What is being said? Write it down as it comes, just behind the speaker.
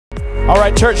All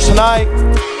right, church, tonight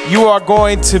you are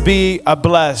going to be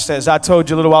blessed. As I told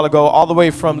you a little while ago, all the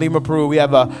way from Lima, Peru, we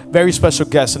have a very special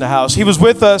guest in the house. He was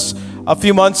with us a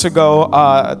few months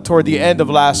ago toward the end of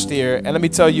last year. And let me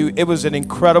tell you, it was an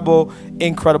incredible,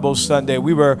 incredible Sunday.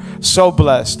 We were so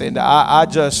blessed. And I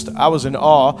was in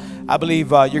awe. I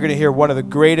believe you're going to hear one of the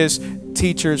greatest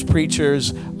teachers,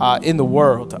 preachers in the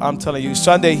world. I'm telling you,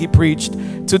 Sunday he preached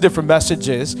 2 different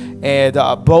messages, and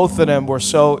both of them were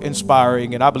so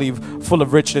inspiring and I believe full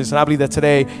of richness. And I believe that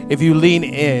today, if you lean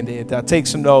in and take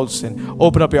some notes and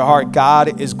open up your heart,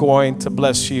 God is going to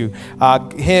bless you.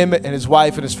 Him and his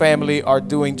wife and his family are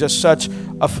doing just such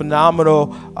a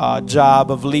phenomenal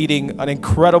job of leading an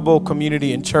incredible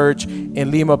community and church in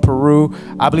Lima, Peru.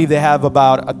 I believe they have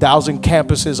about 1,000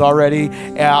 campuses already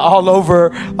all over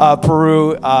Peru.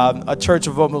 A church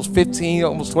of almost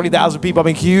 20,000 people. I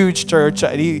mean, huge church.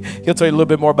 He'll tell you a little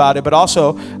bit more about it. But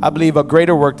also, I believe a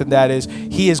greater work than that is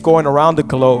he is going around the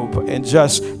globe and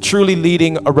just truly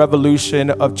leading a revolution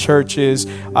of churches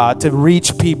to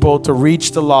reach people, to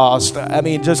reach the lost. I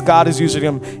mean, just God is using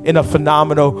him in a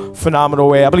phenomenal, phenomenal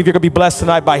way. I believe you're going to be blessed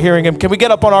tonight by hearing him. Can we get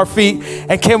up on our feet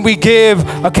and can we give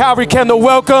a Calvary candle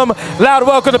welcome, loud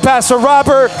welcome to Pastor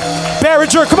Robert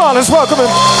Barriger. Come on, let's welcome him.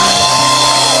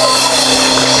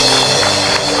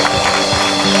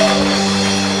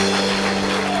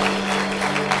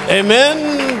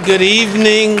 Amen. Good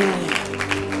evening.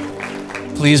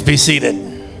 Please be seated.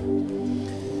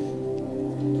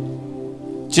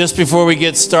 Just before we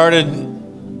get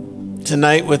started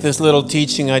tonight with this little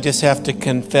teaching, I just have to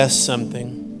confess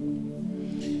something.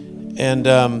 And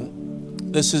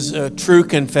this is a true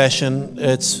confession.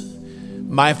 It's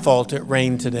my fault it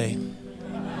rained today.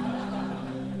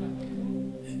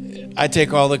 I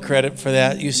take all the credit for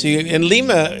that. You see, in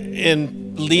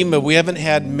Lima, we haven't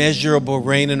had measurable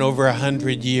rain in over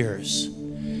 100 years.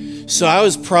 So I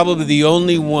was probably the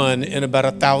only one in about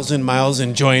 1,000 miles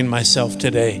enjoying myself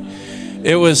today.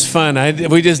 It was fun.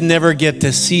 We just never get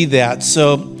to see that.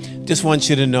 So just want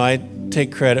you to know I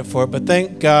take credit for it. But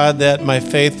thank God that my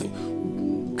faith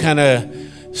kind of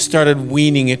started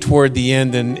weaning it toward the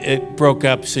end and it broke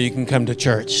up so you can come to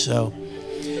church. So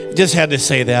just had to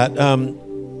say that.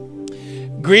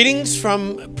 Greetings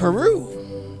from Peru.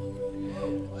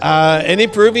 Any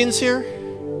Peruvians here?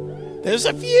 There's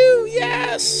a few,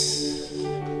 yes.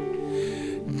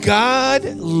 God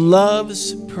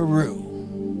loves Peru.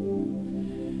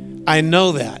 I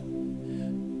know that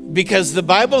because the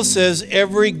Bible says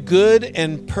every good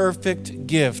and perfect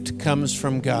gift comes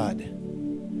from God.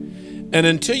 And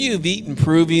until you've eaten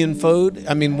Peruvian food,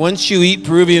 once you eat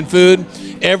Peruvian food,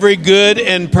 every good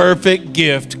and perfect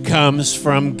gift comes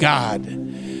from God.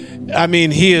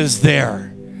 He is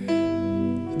there.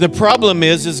 The problem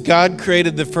is God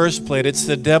created the first plate. It's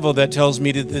the devil that tells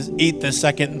me to eat the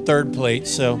second and third plate.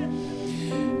 So,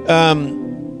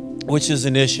 which is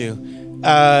an issue.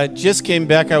 Just came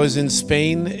back. I was in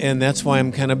Spain, and that's why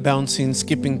I'm kind of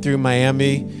skipping through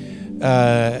Miami.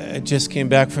 I just came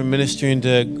back from ministering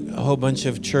to a whole bunch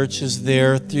of churches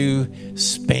there through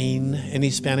Spain. Any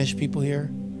Spanish people here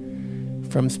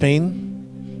from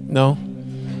Spain? No?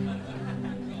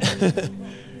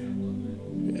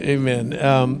 Amen.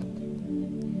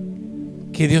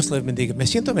 Que Dios les bendiga. Me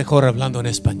siento mejor hablando en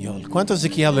español. ¿Cuántos de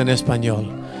aquí hablan español?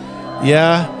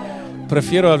 Ya,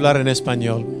 prefiero hablar en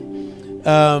español.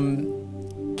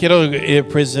 Quiero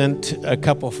present a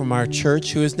couple from our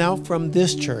church who is now from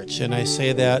this church. And I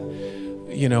say that,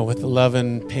 with the love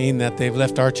and pain that they've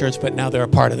left our church, but now they're a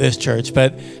part of this church.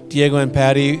 But Diego and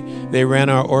Patty, they ran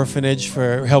our orphanage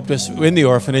helped us in the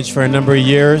orphanage for a number of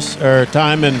years or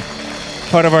time and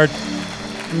part of our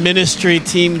ministry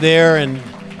team there, and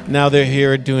now they're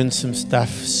here doing some stuff.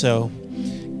 So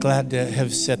glad to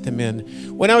have set them in.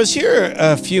 When I was here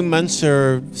a few months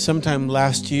or sometime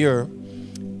last year,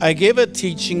 I gave a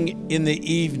teaching in the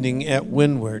evening at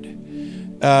Windward.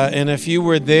 And if you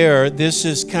were there, this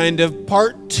is kind of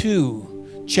part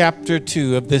 2, chapter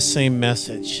 2 of this same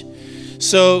message.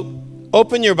 So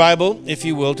open your Bible, if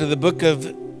you will, to the book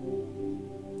of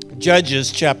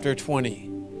Judges, chapter 20.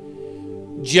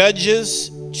 Judges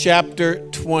chapter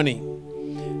 20.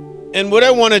 And what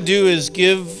I want to do is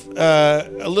give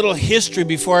a little history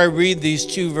before I read these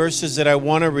 2 verses that I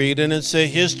want to read. And it's a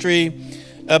history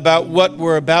about what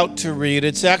we're about to read.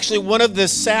 It's actually one of the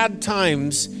sad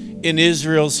times in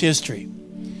Israel's history.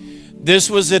 This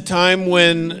was a time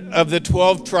when of the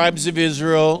 12 tribes of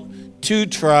Israel, 2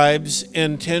 tribes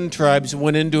and 10 tribes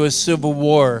went into a civil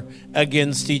war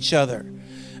against each other.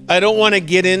 I don't want to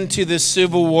get into the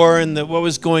civil war and what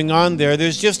was going on there.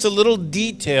 There's just a little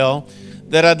detail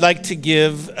that I'd like to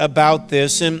give about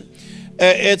this. And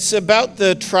It's about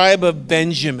the tribe of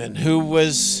Benjamin, who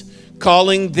was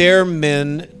calling their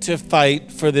men to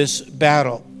fight for this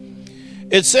battle.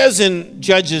 It says in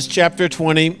Judges chapter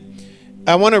 20,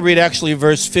 I want to read actually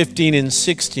verse 15 and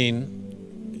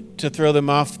 16 to throw them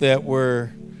off that we're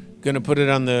going to put it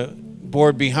on the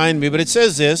board behind me. But it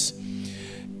says this,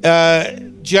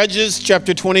 Judges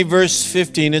chapter 20, verse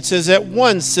 15. It says, at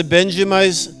once the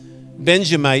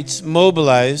Benjamites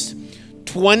mobilized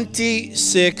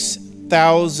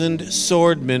 26,000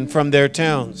 swordmen from their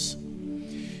towns,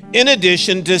 in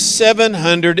addition to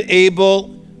 700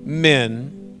 able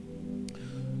men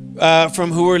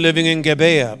from who were living in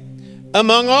Gibeah.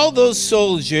 Among all those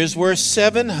soldiers were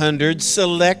 700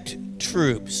 select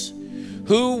troops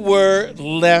who were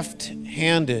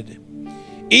left-handed,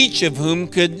 each of whom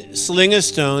could sling a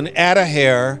stone at a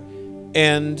hair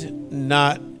and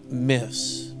not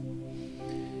miss.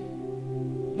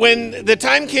 When the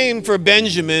time came for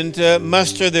Benjamin to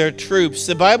muster their troops,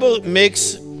 the Bible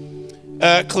makes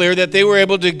clear that they were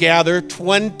able to gather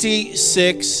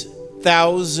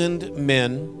 26,000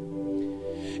 men.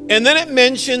 And then it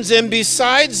mentions, and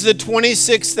besides the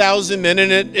 26,000 men,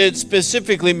 and it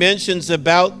specifically mentions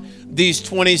about these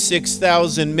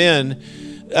 26,000 men,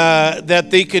 that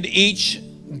they could each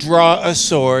draw a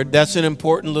sword. That's an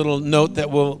important little note that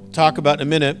we'll talk about in a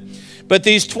minute. But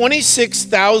these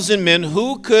 26,000 men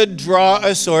who could draw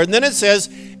a sword. And then it says,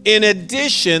 in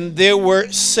addition, there were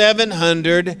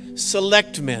 700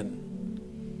 select men.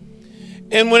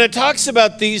 And when it talks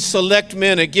about these select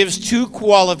men, it gives two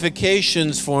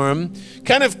qualifications for them.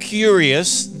 Kind of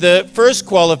curious. The first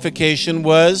qualification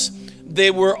was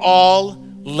they were all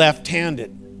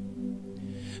left-handed.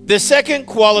 The second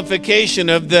qualification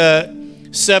of the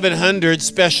 700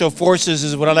 special forces,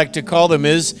 is what I like to call them,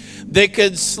 is they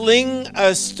could sling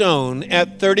a stone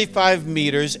at 35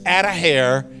 meters at a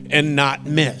hair and not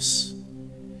miss.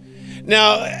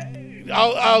 Now,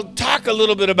 I'll talk a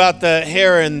little bit about the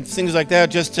hair and things like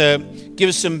that just to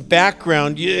give some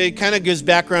background. It kind of gives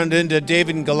background into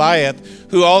David and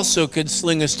Goliath, who also could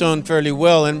sling a stone fairly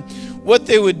well. And what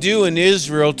they would do in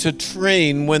Israel to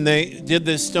train when they did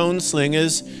the stone sling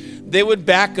is they would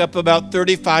back up about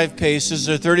 35 paces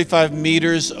or 35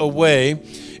 meters away,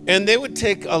 and they would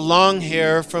take a long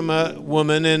hair from a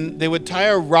woman and they would tie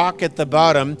a rock at the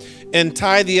bottom and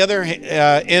tie the other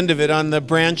end of it on the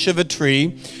branch of a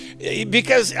tree.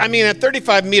 Because, I mean, at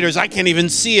 35 meters, I can't even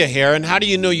see a hair. And how do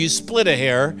you know you split a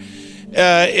hair?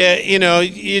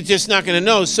 You're just not going to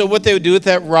know. So what they would do with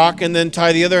that rock and then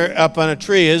tie the other up on a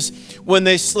tree is when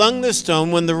they slung the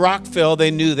stone, when the rock fell, they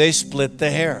knew they split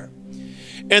the hair.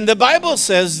 And the Bible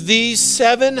says these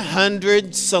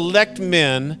 700 select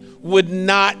men would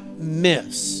not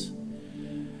miss.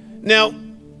 Now,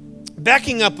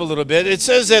 backing up a little bit, it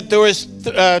says that there was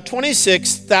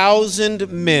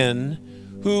 26,000 men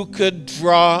who could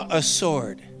draw a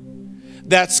sword.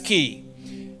 That's key.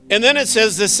 And then it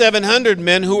says the 700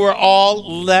 men who were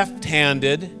all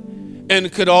left-handed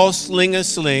and could all sling a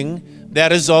sling.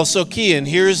 That is also key. And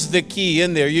here's the key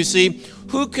in there. You see,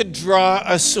 who could draw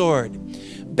a sword?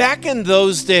 Back in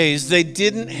those days, they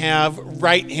didn't have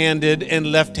right-handed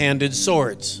and left-handed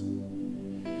swords.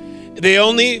 They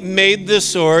only made the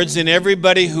swords, and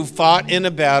everybody who fought in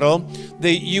a battle,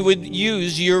 you would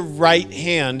use your right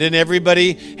hand, and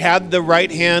everybody had the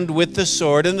right hand with the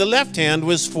sword, and the left hand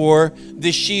was for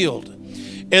the shield.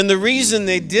 And the reason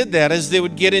they did that is they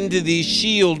would get into these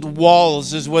shield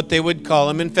walls, is what they would call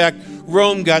them. In fact,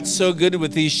 Rome got so good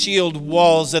with these shield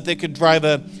walls that they could drive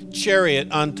a chariot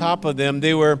on top of them.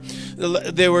 They would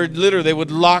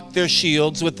lock their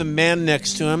shields with the man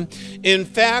next to them. In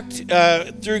fact,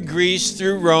 through Greece,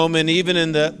 through Rome, and even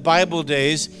in the Bible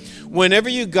days, whenever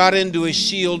you got into a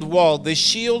shield wall, the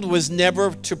shield was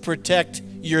never to protect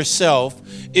yourself.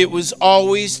 It was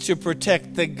always to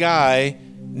protect the guy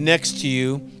next to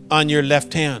you on your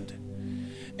left hand.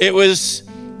 There was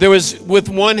with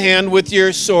one hand, with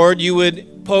your sword, you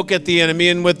would poke at the enemy,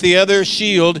 and with the other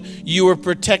shield, you were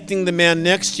protecting the man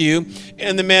next to you,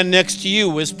 and the man next to you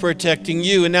was protecting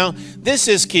you. And now, this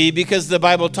is key because the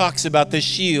Bible talks about the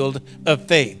shield of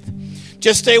faith.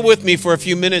 Just stay with me for a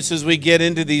few minutes as we get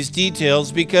into these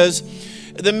details, because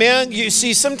the man, you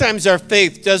see, sometimes our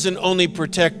faith doesn't only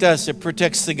protect us, it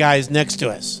protects the guys next to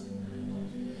us.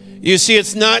 You see,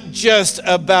 it's not just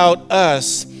about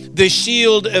us. The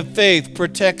shield of faith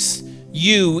protects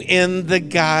you and the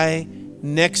guy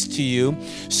next to you.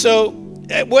 So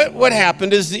what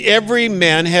happened is every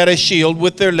man had a shield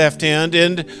with their left hand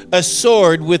and a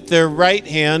sword with their right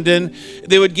hand, and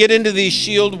they would get into these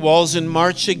shield walls and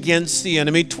march against the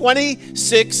enemy.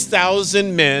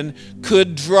 26,000 men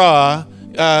could draw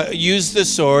use the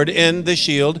sword and the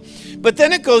shield. But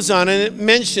then it goes on and it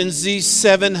mentions these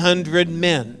 700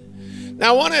 men.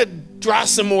 Now I want to draw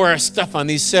some more stuff on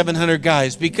these 700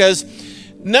 guys because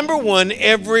number one,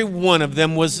 every one of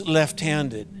them was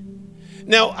left-handed.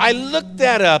 Now I looked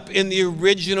that up in the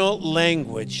original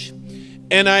language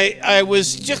and I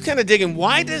was just kind of digging,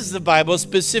 why does the Bible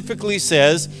specifically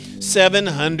says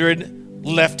 700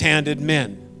 left-handed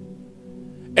men?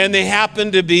 And they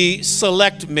happen to be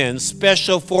select men,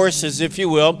 special forces, if you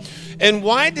will. And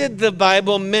why did the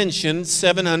Bible mention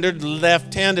 700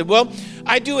 left-handed? Well,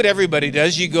 I do what everybody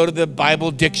does. You go to the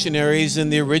Bible dictionaries in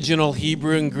the original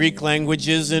Hebrew and Greek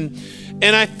languages, and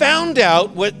I found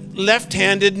out what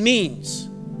left-handed means.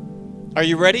 Are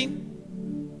you ready?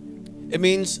 It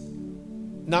means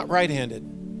not right-handed.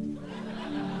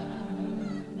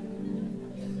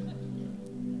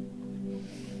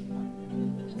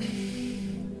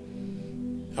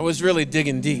 I was really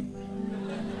digging deep.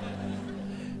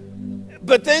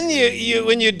 But then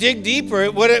when you dig deeper,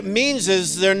 what it means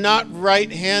is they're not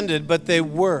right-handed, but they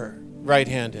were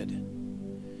right-handed.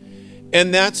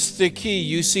 And that's the key.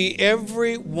 You see,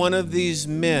 every one of these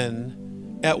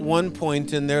men at one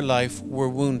point in their life were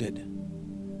wounded.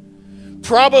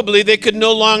 Probably they could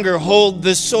no longer hold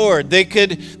the sword.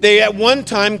 They at one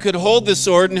time could hold the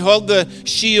sword and hold the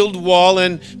shield wall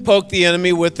and poke the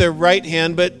enemy with their right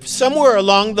hand, but somewhere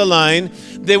along the line,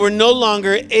 they were no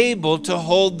longer able to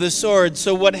hold the sword.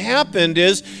 So what happened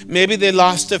is maybe they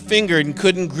lost a finger and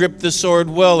couldn't grip the sword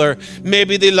well, or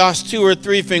maybe they lost 2 or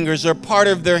 3 fingers or part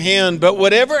of their hand. But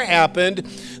whatever happened,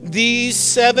 these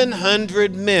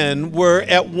 700 men were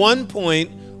at one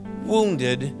point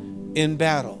wounded in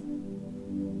battle.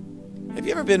 Have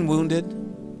you ever been wounded?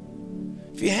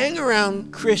 If you hang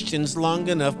around Christians long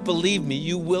enough, believe me,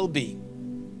 you will be.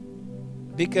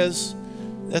 Because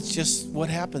that's just what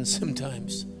happens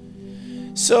sometimes.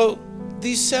 So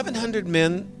these 700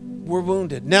 men were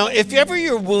wounded. Now, if ever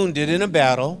you're wounded in a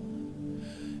battle,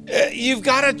 you've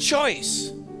got a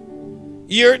choice.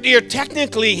 You're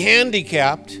technically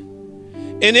handicapped.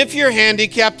 And if you're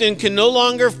handicapped and can no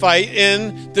longer fight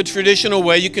in the traditional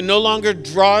way, you can no longer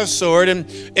draw a sword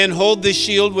and hold the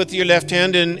shield with your left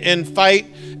hand and fight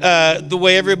the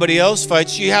way everybody else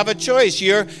fights, you have a choice.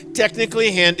 You're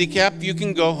technically handicapped. You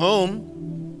can go home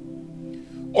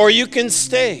or you can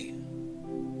stay.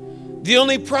 The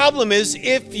only problem is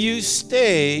if you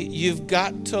stay, you've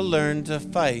got to learn to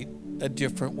fight a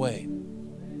different way.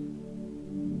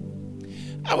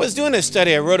 I was doing a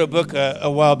study. I wrote a book a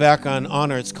while back on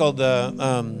honor. It's called,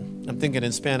 I'm thinking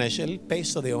in Spanish, El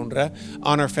Peso de Honra,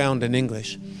 Honor Found in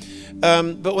English.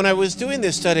 But when I was doing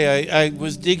this study, I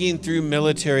was digging through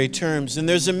military terms. And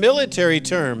there's a military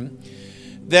term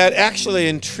that actually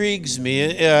intrigued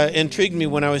me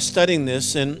when I was studying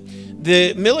this. And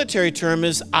the military term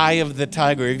is eye of the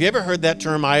tiger. Have you ever heard that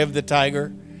term, eye of the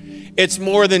tiger? It's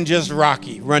more than just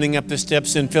Rocky running up the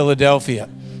steps in Philadelphia,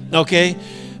 okay?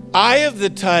 Eye of the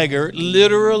tiger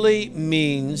literally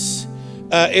means,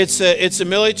 it's a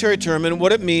military term, and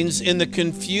what it means, in the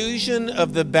confusion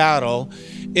of the battle,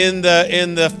 in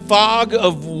the fog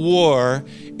of war,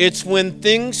 it's when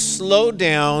things slow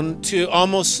down to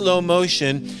almost slow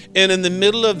motion, and in the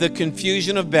middle of the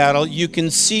confusion of battle, you can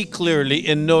see clearly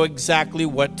and know exactly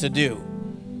what to do.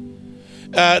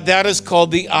 That is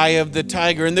called the eye of the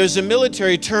tiger. And there's a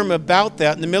military term about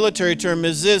that, and the military term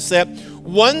is this, that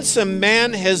once a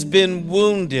man has been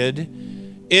wounded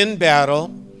in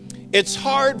battle, it's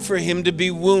hard for him to be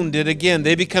wounded again.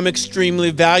 They become extremely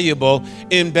valuable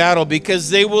in battle because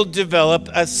they will develop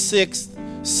a sixth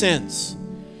sense.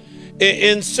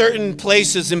 In certain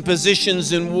places and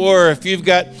positions in war, if you've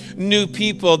got new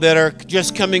people that are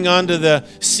just coming onto the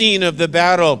scene of the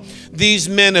battle, these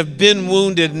men have been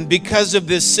wounded, and because of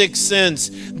this sixth sense,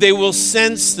 they will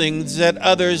sense things that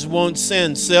others won't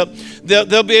sense.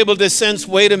 They'll be able to sense,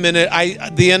 wait a minute,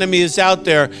 the enemy is out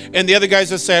there. And the other guys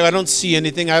will say, I don't see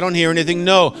anything, I don't hear anything.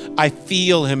 No, I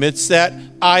feel him. It's that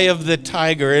eye of the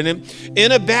tiger. And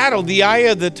in a battle, the eye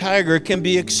of the tiger can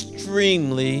be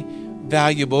extremely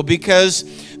valuable because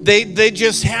they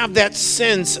just have that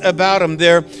sense about them.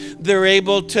 They're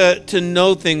able to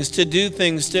know things, to do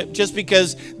things, just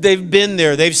because they've been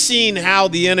there. They've seen how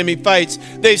the enemy fights.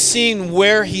 They've seen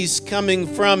where he's coming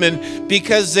from, and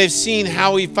because they've seen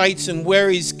how he fights and where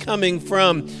he's coming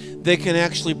from, they can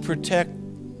actually protect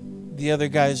the other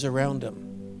guys around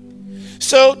them.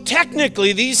 So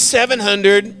technically, these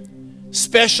 700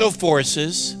 special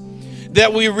forces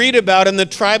that we read about in the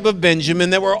tribe of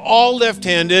Benjamin that were all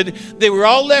left-handed, they were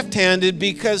all left-handed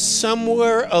because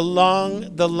somewhere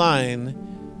along the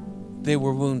line they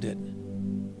were wounded.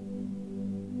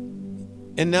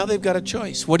 And now they've got a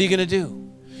choice. What are you going to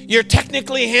do? You're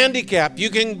technically handicapped. You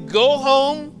can go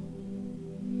home,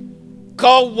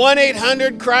 call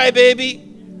 1-800-CRYBABY.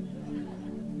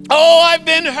 Oh, I've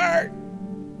been hurt.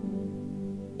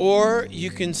 Or you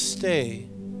can stay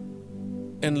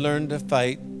and learn to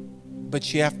fight,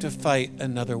 but you have to fight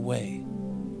another way.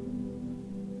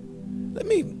 Let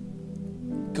me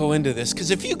go into this,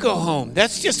 because if you go home,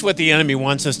 that's just what the enemy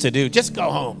wants us to do. Just go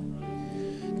home.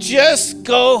 Just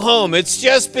go home. It's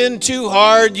just been too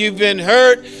hard. You've been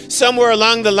hurt. Somewhere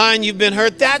along the line, you've been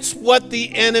hurt. That's what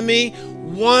the enemy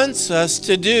wants us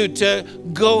to do, to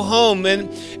go home.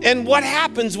 And what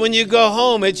happens when you go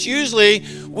home? It's usually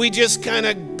we just kind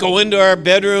of go into our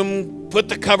bedroom, put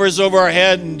the covers over our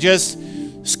head, and just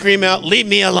scream out, "Leave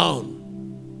me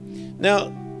alone."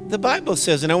 Now, the Bible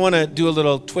says, and I want to do a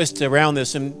little twist around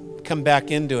this and come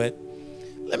back into it.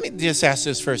 Let me just ask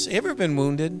this first. You ever been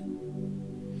wounded?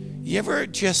 You ever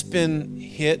just been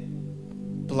hit,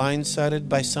 blindsided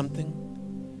by something?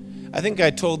 I think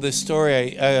I told this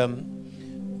story a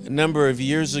number of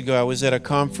years ago. I was at a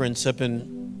conference up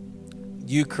in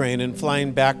Ukraine and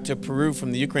flying back to Peru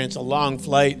from the Ukraine. It's a long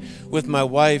flight with my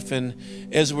wife, and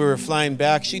as we were flying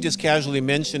back, she just casually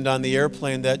mentioned on the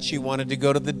airplane that she wanted to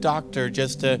go to the doctor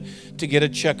just to get a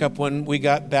checkup when we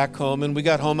got back home. And we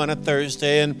got home on a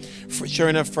Thursday, and sure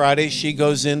enough, Friday she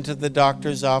goes into the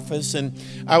doctor's office, and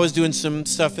I was doing some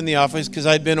stuff in the office because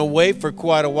I'd been away for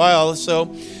quite a while.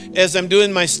 So as I'm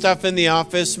doing my stuff in the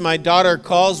office, my daughter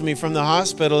calls me from the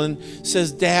hospital and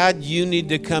says, "Dad, you need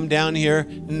to come down here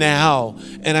now."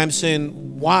 And I'm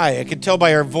saying, "Why?" I could tell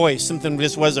by her voice something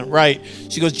just wasn't right.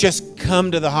 She goes, "Just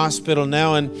come to the hospital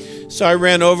now." And so I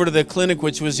ran over to the clinic,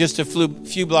 which was just a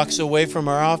few blocks away from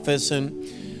our office. And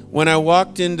when I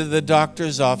walked into the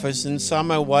doctor's office and saw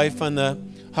my wife on the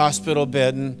hospital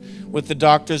bed and with the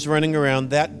doctors running around,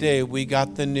 that day we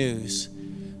got the news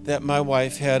that my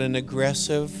wife had an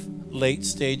aggressive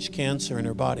late-stage cancer in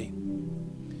her body.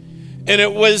 And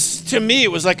it was, to me,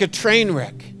 it was like a train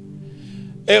wreck.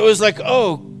 It was like,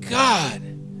 oh, God.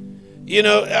 You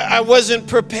know, I wasn't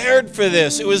prepared for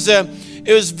this. It was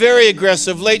very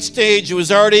aggressive, late stage. It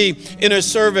was already in her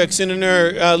cervix and in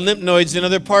her lymph nodes and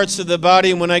other parts of the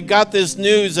body. And when I got this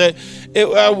news, the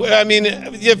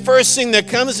first thing that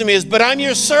comes to me is, "But I'm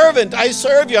your servant. I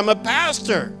serve you. I'm a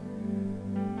pastor."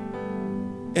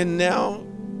 And now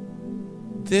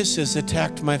this has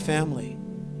attacked my family.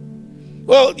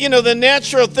 Well, you know, the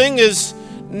natural thing is,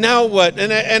 now what?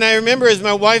 And I remember as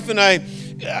my wife and I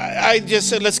just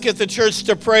said, "Let's get the church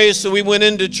to pray." So we went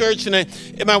into church, and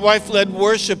my wife led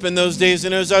worship in those days.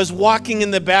 And as I was walking in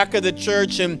the back of the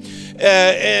church and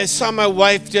I saw my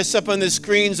wife just up on the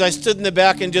screens, I stood in the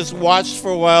back and just watched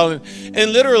for a while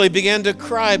and literally began to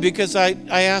cry because I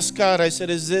asked God, I said,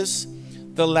 "Is this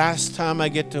the last time I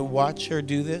get to watch her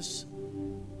do this?"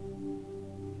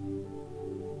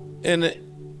 And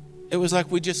it was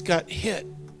like we just got hit.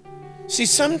 See,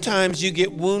 sometimes you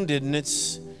get wounded and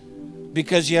it's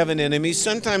because you have an enemy.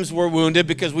 Sometimes we're wounded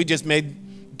because we just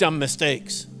made dumb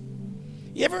mistakes.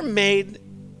 You ever made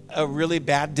a really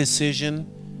bad decision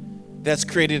that's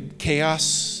created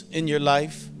chaos in your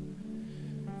life?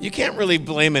 You can't really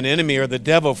blame an enemy or the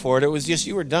devil for it. It was just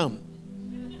you were dumb.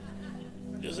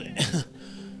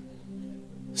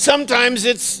 Sometimes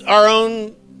it's our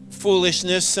own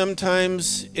foolishness.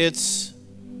 Sometimes it's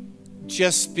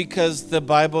just because the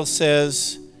Bible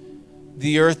says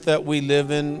the earth that we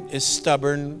live in is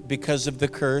stubborn because of the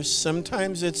curse.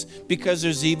 Sometimes it's because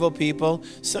there's evil people.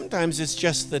 Sometimes it's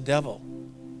just the devil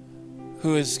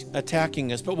who is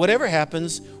attacking us. But whatever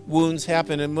happens, wounds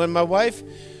happen. And when my wife,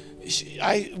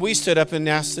 we stood up and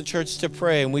asked the church to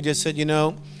pray, and we just said, you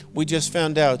know, we just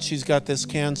found out she's got this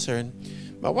cancer. And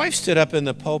my wife stood up in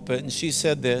the pulpit and she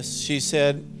said this. She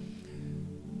said,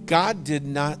 "God did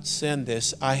not send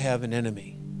this. I have an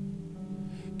enemy."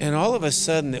 And all of a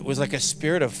sudden, it was like a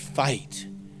spirit of fight.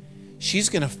 She's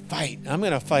going to fight. I'm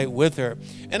going to fight with her.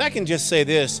 And I can just say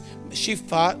this. She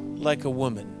fought like a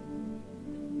woman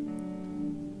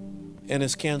and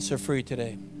is cancer-free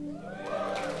today.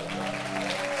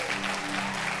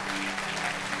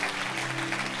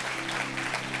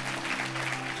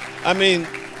 I mean,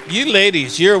 you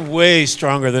ladies, you're way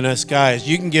stronger than us guys.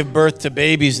 You can give birth to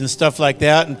babies and stuff like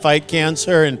that and fight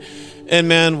cancer. And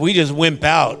man, we just wimp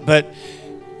out. But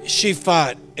she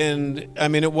fought, and I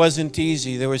mean, it wasn't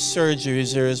easy. There was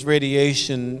surgeries, there was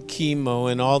radiation,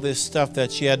 chemo, and all this stuff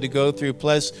that she had to go through,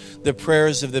 plus the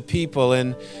prayers of the people.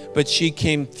 But she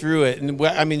came through it. And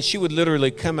I mean, she would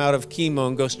literally come out of chemo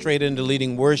and go straight into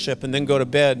leading worship and then go to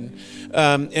bed.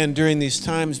 And during these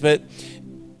times, but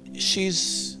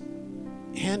she's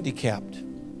handicapped.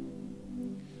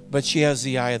 but she has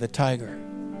the eye of the tiger.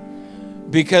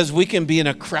 Because we can be in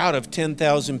a crowd of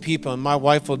 10,000 people and my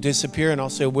wife will disappear and I'll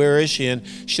say, where is she? And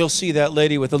she'll see that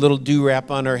lady with a little do-rap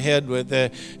on her head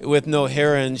with no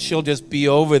hair, and she'll just be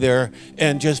over there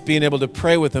and just being able to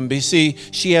pray with them. But you see,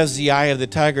 she has the eye of the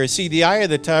tiger. See, the eye of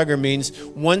the tiger means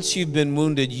once you've been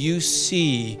wounded, you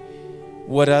see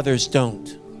what others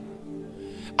don't.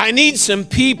 I need some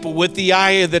people with the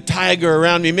eye of the tiger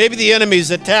around me. Maybe the enemy's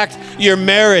attacked your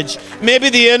marriage. Maybe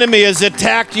the enemy has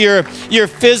attacked your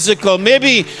physical.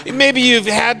 Maybe you've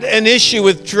had an issue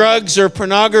with drugs or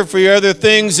pornography or other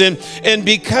things, and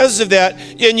because of that,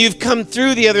 and you've come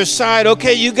through the other side.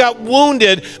 Okay, you got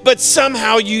wounded, but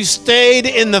somehow you stayed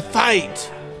in the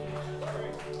fight.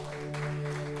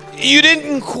 You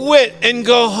didn't quit and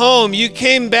go home. You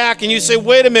came back and you say,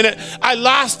 wait a minute, I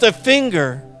lost a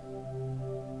finger,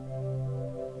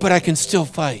 but I can still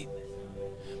fight.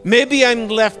 Maybe I'm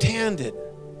left-handed,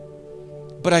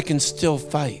 but I can still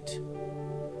fight.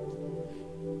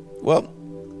 Well,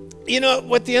 you know,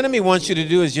 what the enemy wants you to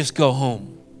do is just go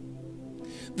home.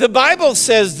 The Bible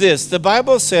says this. The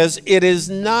Bible says it is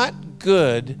not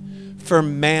good for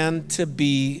man to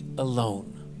be alone.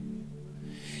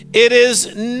 It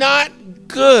is not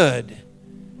good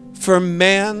for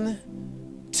man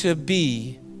to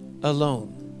be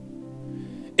alone.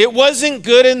 It wasn't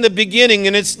good in the beginning,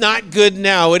 and it's not good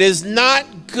now. It is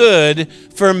not good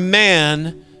for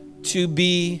man to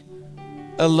be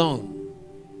alone.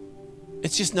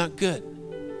 It's just not good.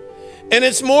 And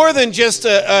it's more than just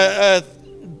a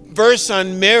verse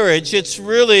on marriage. It's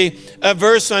really a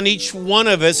verse on each one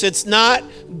of us. It's not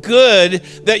good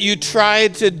that you try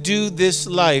to do this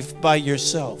life by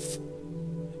yourself.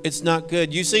 It's not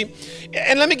good. You see,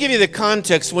 and let me give you the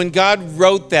context. When God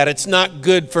wrote that, it's not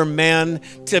good for man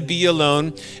to be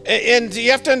alone. And you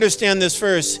have to understand this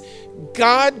first.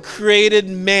 God created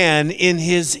man in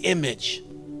his image.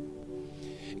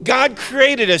 God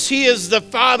created us. He is the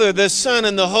Father, the Son,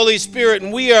 and the Holy Spirit.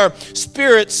 And we are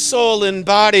spirit, soul, and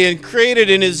body, and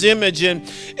created in his image.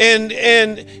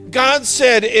 And God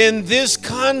said in this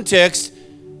context,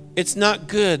 it's not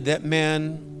good that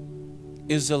man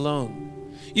is alone.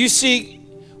 You see,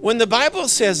 when the Bible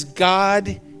says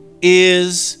God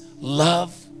is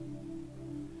love,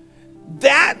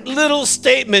 that little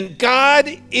statement, God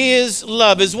is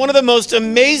love, is one of the most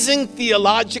amazing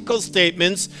theological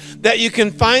statements that you can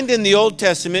find in the Old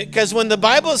Testament, because when the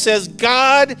Bible says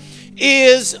God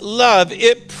is love,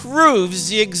 it proves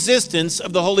the existence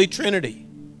of the Holy Trinity.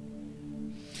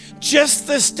 Just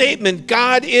the statement,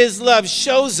 God is love,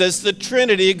 shows us the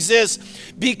Trinity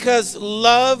exists, because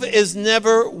love is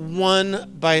never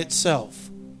one by itself.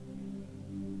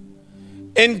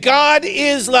 And God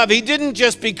is love. He didn't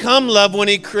just become love when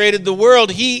he created the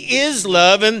world. He is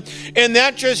love. And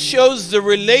that just shows the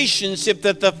relationship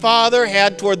that the Father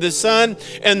had toward the Son,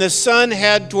 and the Son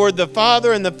had toward the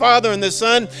Father, and the Father and the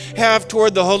Son have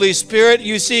toward the Holy Spirit.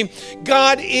 You see,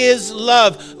 God is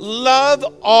love. Love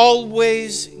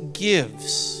always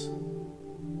gives.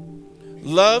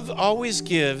 Love always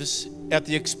gives at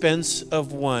the expense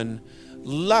of one.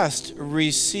 Lust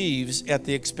receives at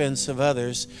the expense of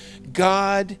others.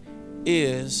 God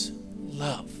is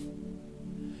love.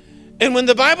 And when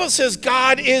the Bible says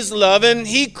God is love and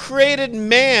he created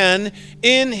man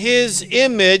in his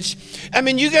image, I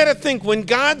mean, you got to think, when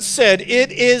God said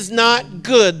it is not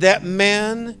good that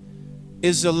man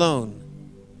is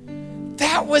alone,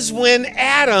 that was when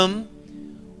Adam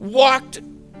walked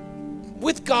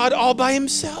with God all by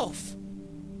himself.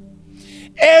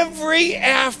 Every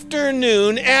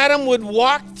afternoon, Adam would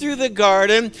walk through the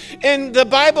garden, and the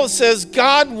Bible says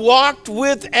God walked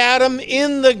with Adam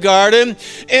in the garden.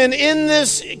 And in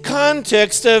this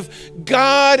context of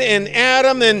God and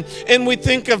Adam, and we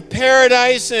think of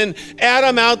paradise and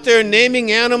Adam out there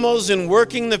naming animals and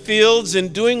working the fields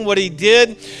and doing what he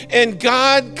did, and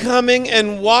God coming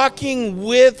and walking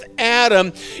with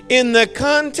Adam in the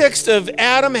context of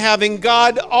Adam having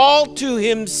God all to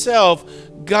himself.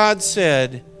 God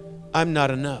said, I'm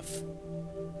not enough.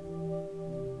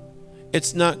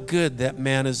 It's not good that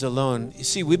man is alone. You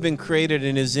see, we've been created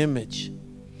in his image.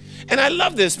 And I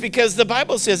love this because the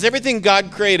Bible says everything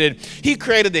God created, he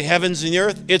created the heavens and the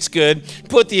earth, it's good.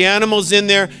 Put the animals in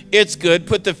there, it's good.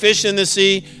 Put the fish in the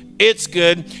sea, it's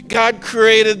good. God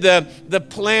created the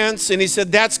plants, and he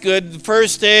said, that's good. The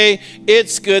first day,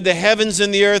 it's good. The heavens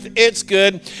and the earth, it's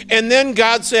good. And then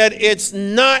God said, it's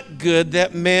not good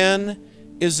that man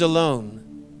is alone.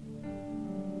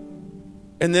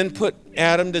 And then put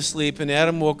Adam to sleep, and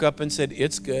Adam woke up and said,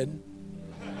 it's good.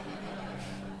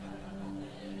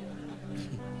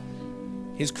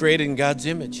 He's created in God's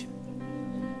image.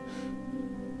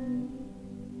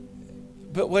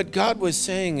 But what God was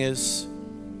saying is,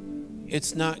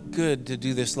 it's not good to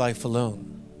do this life alone.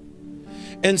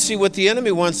 And see, what the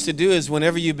enemy wants to do is,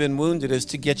 whenever you've been wounded, is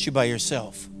to get you by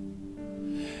yourself.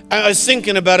 I was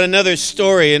thinking about another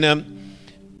story, and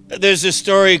there's a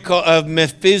story called of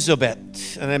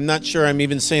Mephibosheth, and I'm not sure I'm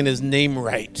even saying his name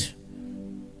right.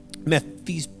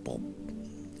 Mephibosheth.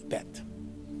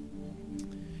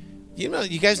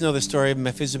 You guys know the story of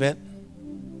Mephibosheth?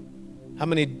 How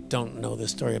many don't know the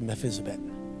story of Mephibosheth?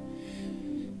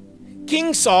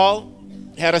 King Saul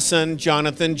had a son,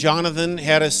 Jonathan. Jonathan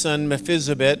had a son,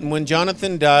 Mephibosheth. And when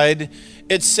Jonathan died,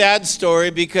 it's a sad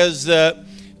story because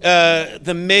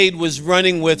the maid was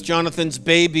running with Jonathan's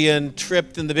baby and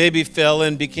tripped, and the baby fell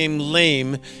and became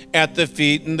lame at the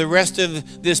feet. And the rest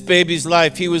of this baby's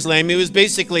life, he was lame. He was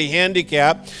basically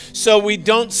handicapped. So we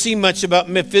don't see much about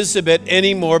Mephibosheth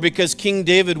anymore because King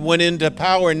David went into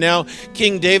power. Now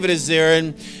King David is there.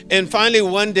 And finally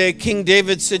one day King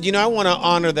David said, I want to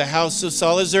honor the house of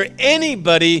Saul. Is there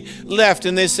anybody left?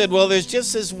 And they said, well, there's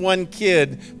just this one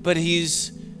kid, but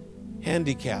he's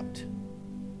handicapped.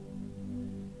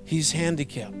 He's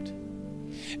handicapped.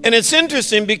 And it's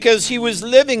interesting because he was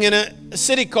living in a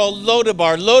city called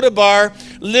Lodabar. Lodabar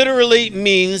literally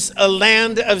means a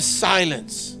land of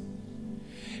silence.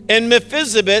 And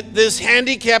Mephibosheth, this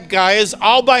handicapped guy, is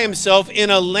all by himself in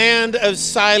a land of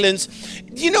silence.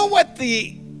 Do you know what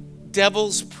the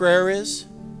devil's prayer is?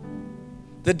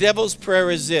 The devil's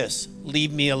prayer is this: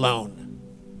 leave me alone.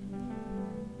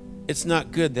 It's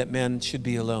not good that man should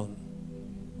be alone.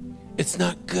 It's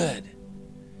not good.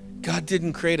 God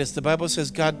didn't create us. The Bible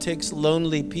says God takes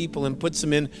lonely people and puts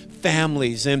them in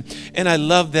families. And I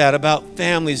love that about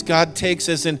families. God takes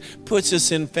us and puts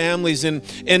us in families. And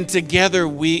together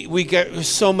we get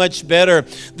so much better.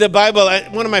 The Bible,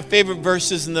 one of my favorite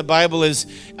verses in the Bible is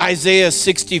Isaiah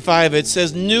 65. It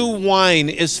says, new wine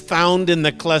is found in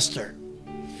the cluster.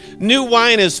 New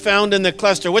wine is found in the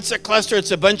cluster. What's a cluster? It's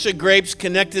a bunch of grapes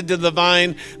connected to the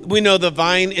vine. We know the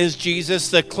vine is Jesus.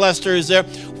 The cluster is there.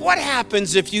 What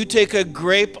happens if you take a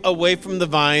grape away from the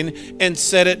vine and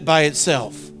set it by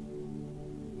itself?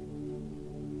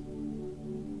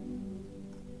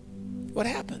 What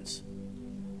happens?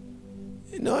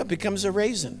 It becomes a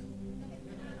raisin.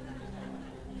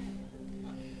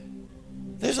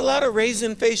 There's a lot of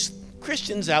raisin-faced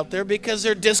Christians out there because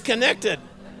they're disconnected.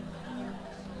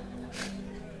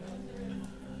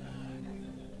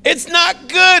 It's not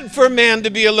good for man to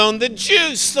be alone. The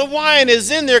juice, the wine is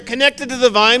in there connected to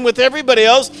the vine with everybody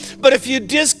else. But if you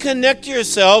disconnect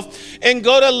yourself and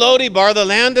go to Lodabar, the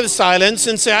land of silence,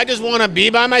 and say, I just want to be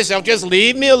by myself, just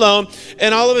leave me alone.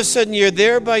 And all of a sudden you're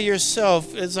there by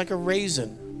yourself. It's like a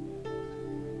raisin.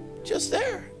 Just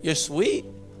there. You're sweet.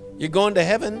 You're going to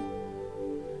heaven.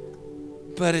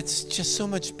 But it's just so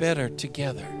much better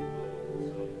together.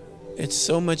 It's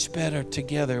so much better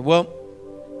together. Well,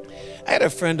 I had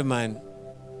a friend of mine,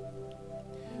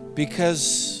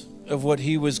 because of what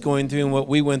he was going through and what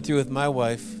we went through with my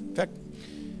wife. In fact,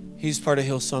 he's part of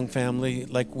Hillsong family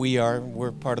like we are.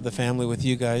 We're part of the family with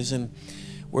you guys, and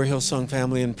we're Hillsong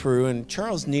family in Peru. And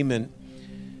Charles Neiman,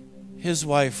 his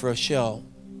wife, Rochelle,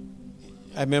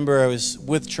 I remember I was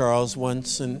with Charles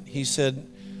once, and he said,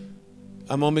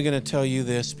 I'm only going to tell you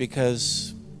this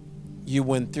because you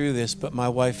went through this, but my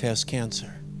wife has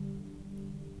cancer.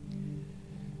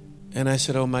 And I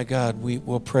said, oh my God, we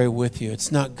will pray with you.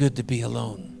 It's not good to be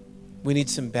alone. We need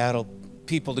some battle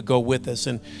people to go with us.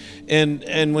 And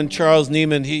when Charles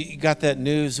Neiman, he got that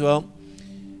news, well,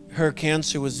 her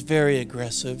cancer was very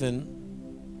aggressive and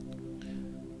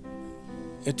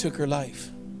it took her life.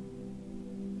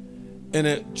 And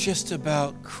it just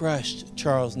about crushed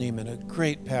Charles Neiman, a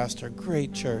great pastor,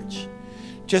 great church.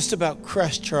 Just about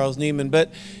crushed Charles Neiman,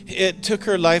 but it took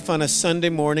her life on a Sunday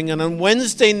morning, and on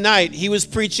Wednesday night, he was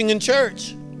preaching in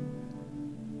church.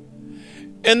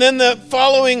 And then the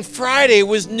following Friday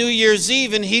was New Year's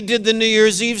Eve, and he did the New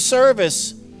Year's Eve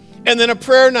service, and then a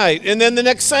prayer night. And then the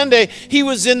next Sunday, he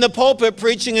was in the pulpit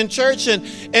preaching in church,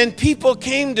 and people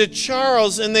came to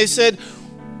Charles, and they said,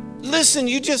 listen,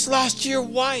 you just lost your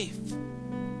wife.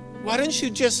 Why don't you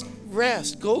just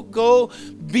rest? Go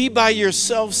be by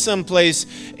yourself someplace.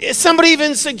 Somebody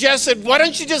even suggested, why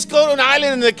don't you just go to an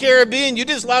island in the Caribbean? You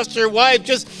just lost your wife.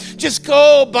 Just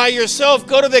go by yourself.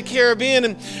 Go to the Caribbean.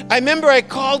 And I remember I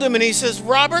called him and he says,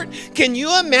 Robert, can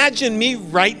you imagine me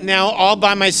right now all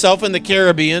by myself in the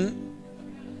Caribbean?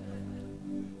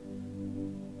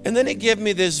 And then he gave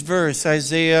me this verse,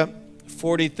 Isaiah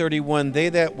 40:31. They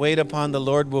that wait upon the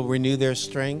Lord will renew their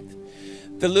strength.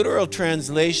 The literal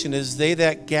translation is, they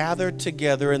that gather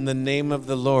together in the name of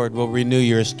the Lord will renew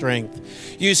your strength.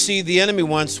 You see, the enemy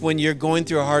wants, when you're going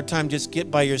through a hard time, just get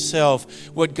by yourself.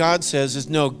 What God says is,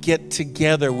 no, get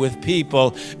together with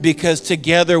people, because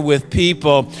together with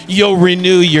people, you'll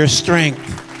renew your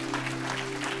strength.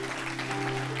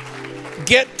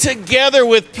 Get together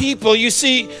with people. You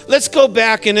see, let's go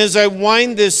back, and as I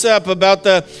wind this up about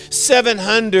the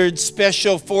 700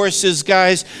 special forces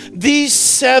guys, these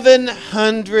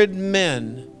 700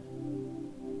 men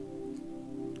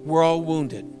were all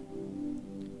wounded,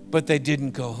 but they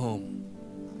didn't go home.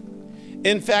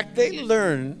 In fact, they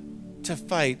learned to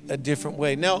fight a different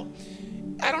way. Now,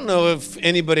 I don't know if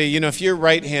anybody, if you're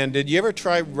right-handed, you ever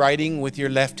try writing with your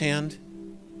left hand?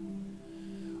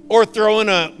 Or throwing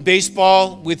a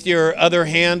baseball with your other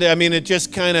hand? I mean, it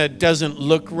just kind of doesn't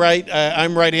look right.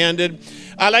 I'm right-handed.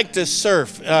 I like to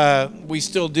surf. We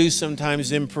still do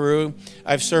sometimes in Peru.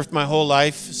 I've surfed my whole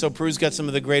life, so Peru's got some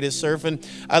of the greatest surfing.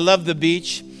 I love the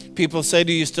beach. People say,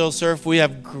 do you still surf? We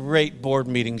have great board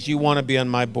meetings. You want to be on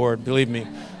my board, believe me.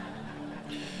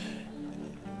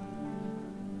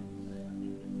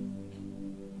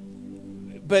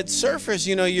 But surfers,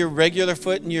 your regular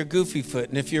foot and your goofy foot.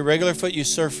 And if you're regular foot, you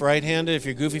surf right-handed. If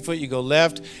you're goofy foot, you go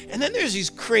left. And then there's these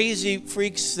crazy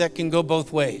freaks that can go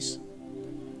both ways.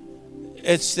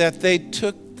 It's that they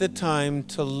took the time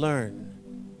to learn.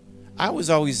 I was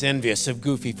always envious of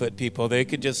goofy foot people. They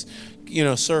could just,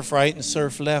 surf right and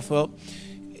surf left. Well,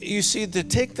 you see, to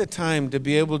take the time to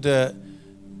be able to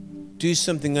do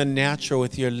something unnatural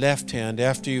with your left hand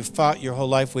after you fought your whole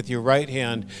life with your right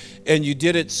hand, and you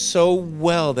did it so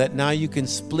well that now you can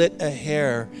split a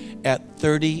hair at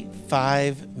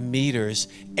 35 meters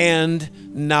and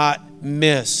not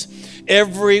miss.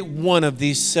 Every one of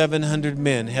these 700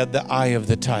 men had the eye of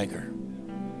the tiger.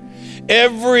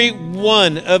 Every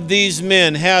one of these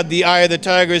men had the eye of the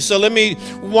tiger. So let me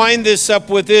wind this up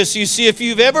with this. You see, if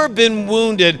you've ever been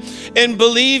wounded, and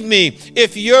believe me,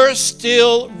 if you're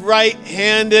still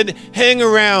right-handed, hang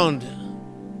around.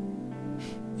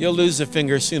 You'll lose a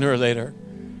finger sooner or later.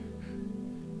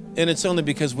 And it's only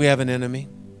because we have an enemy.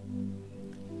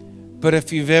 But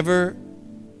if you've ever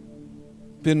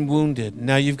been wounded,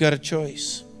 now you've got a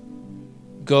choice.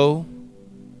 Go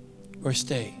or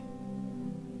stay.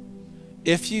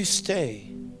 If you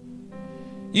stay,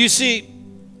 you see,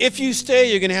 if you stay,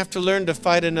 you're going to have to learn to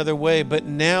fight another way. But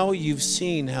now you've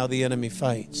seen how the enemy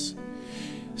fights.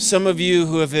 Some of you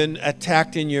who have been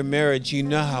attacked in your marriage, you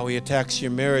know how he attacks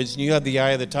your marriage. And you have the eye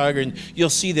of the tiger, and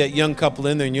you'll see that young couple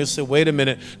in there, and you'll say, wait a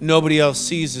minute, nobody else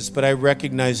sees this, but I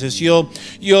recognize this.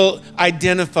 You'll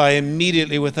identify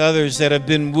immediately with others that have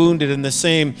been wounded in the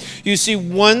same. You see,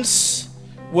 once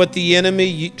what the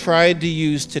enemy tried to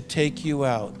use to take you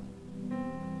out,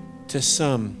 to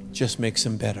some just makes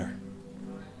them better.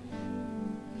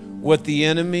 What the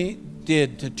enemy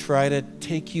did to try to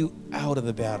take you out of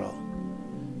the battle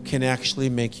can actually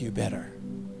make you better.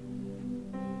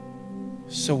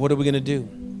 So what are we going to do?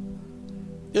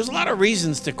 There's a lot of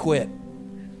reasons to quit.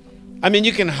 I mean,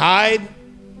 you can hide.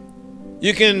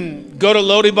 You can go to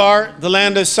Lodibar, the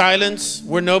land of silence,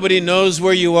 where nobody knows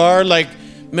where you are, like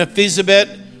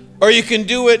Mephibosheth. Or you can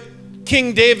do what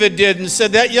King David did and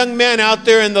said, that young man out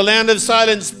there in the land of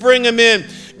silence, bring him in,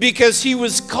 because he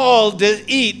was called to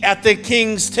eat at the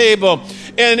king's table.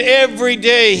 And every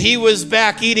day he was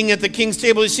back eating at the king's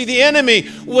table. You see, the enemy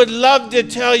would love to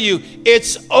tell you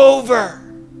it's over.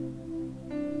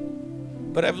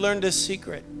 But I've learned a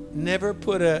secret. Never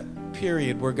put a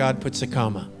period where God puts a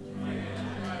comma.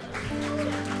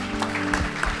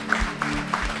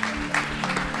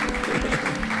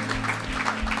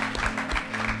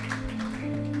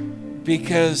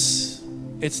 Because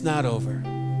it's not over.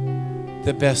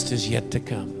 The best is yet to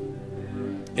come.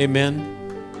 Amen?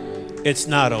 It's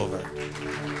not over.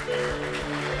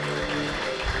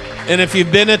 And if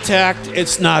you've been attacked,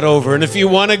 it's not over. And if you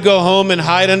want to go home and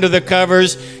hide under the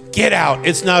covers, get out.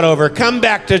 It's not over. Come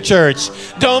back to church.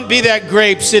 Don't be that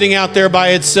grape sitting out there by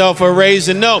itself or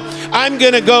raisin. No, I'm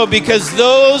going to go, because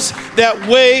those that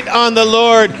wait on the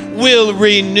Lord will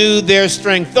renew their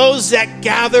strength. Those that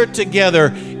gather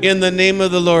together in the name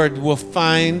of the Lord will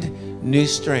find new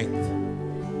strength.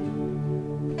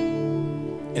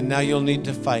 And now you'll need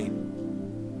to fight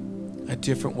a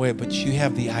different way, but you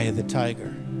have the eye of the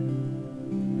tiger.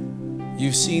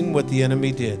 You've seen what the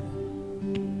enemy did.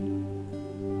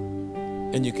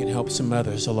 And you can help some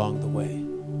others along the way.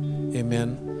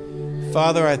 Amen.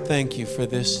 Father, I thank you for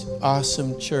this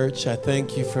awesome church. I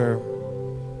thank you for,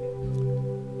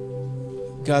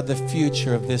 God, the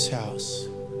future of this house.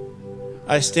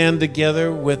 I stand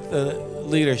together with the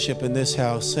leadership in this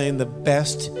house, saying the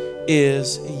best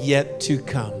is yet to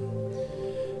come.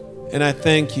 And I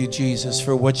thank you, Jesus,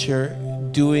 for what you're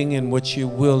doing and what you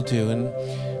will do.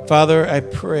 And Father, I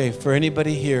pray for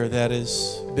anybody here that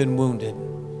has been wounded.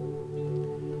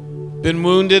 Been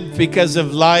wounded because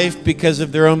of life, because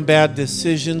of their own bad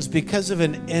decisions, because of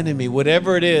an enemy,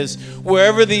 whatever it is,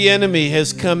 wherever the enemy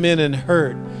has come in and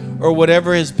hurt, or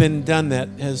whatever has been done that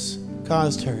has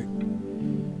caused hurt.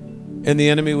 And the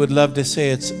enemy would love to say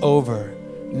it's over.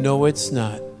 No, it's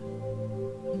not.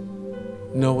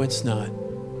 No, it's not.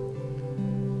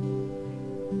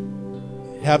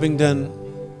 Having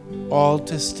done all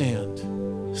to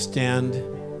stand, stand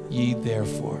ye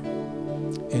therefore.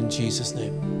 In Jesus'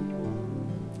 name,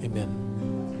 amen.